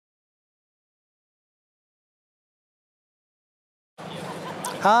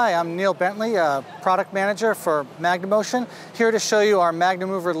Hi, I'm Neil Bentley, Product Manager for MagneMotion, here to show you our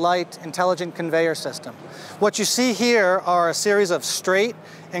MagneMover Lite intelligent conveyor system. What you see here are a series of straight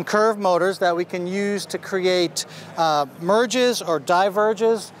and curved motors that we can use to create merges or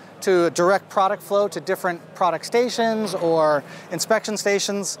diverges to direct product flow to different product stations or inspection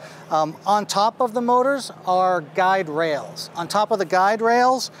stations. On top of the motors are guide rails. On top of the guide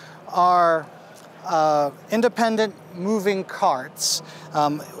rails are independent moving carts.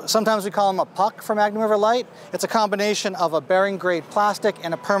 Sometimes we call them a puck for MagneMover Lite. It's a combination of a bearing grade plastic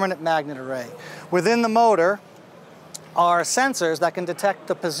and a permanent magnet array. Within the motor are sensors that can detect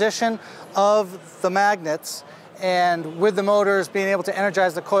the position of the magnets, and with the motors being able to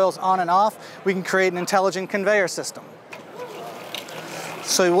energize the coils on and off, we can create an intelligent conveyor system.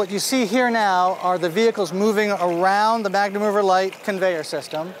 So what you see here now are the vehicles moving around the MagneMover Lite conveyor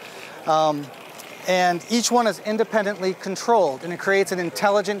system. And each one is independently controlled, and it creates an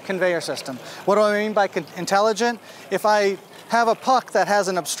intelligent conveyor system. What do I mean by intelligent? If I have a puck that has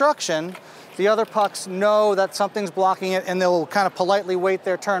an obstruction, the other pucks know that something's blocking it, and they'll kind of politely wait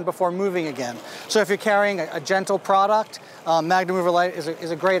their turn before moving again. So if you're carrying a gentle product, MagneMover Lite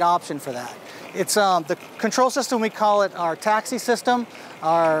is a great option for that. It's the control system, we call it our taxi system,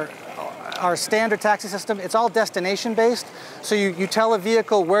 our standard taxi system. It's all destination based. So you tell a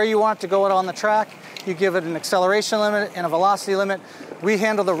vehicle where you want it to go out on the track. You give it an acceleration limit and a velocity limit. We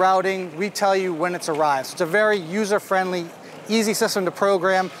handle the routing. We tell you when it's arrived. So it's a very user-friendly, easy system to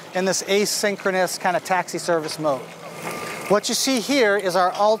program in this asynchronous kind of taxi service mode. What you see here is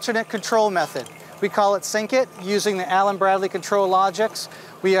our alternate control method. We call it Sync It, using the Allen Bradley control logics.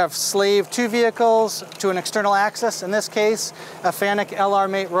 We have slaved two vehicles to an external axis, in this case, a Fanuc LR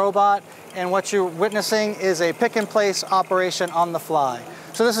Mate robot, and what you're witnessing is a pick-and-place operation on the fly.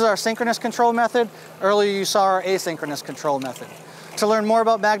 So this is our synchronous control method. Earlier you saw our asynchronous control method. To learn more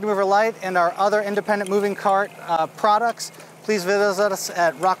about MagneMover Lite and our other independent moving cart products, please visit us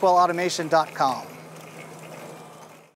at rockwellautomation.com.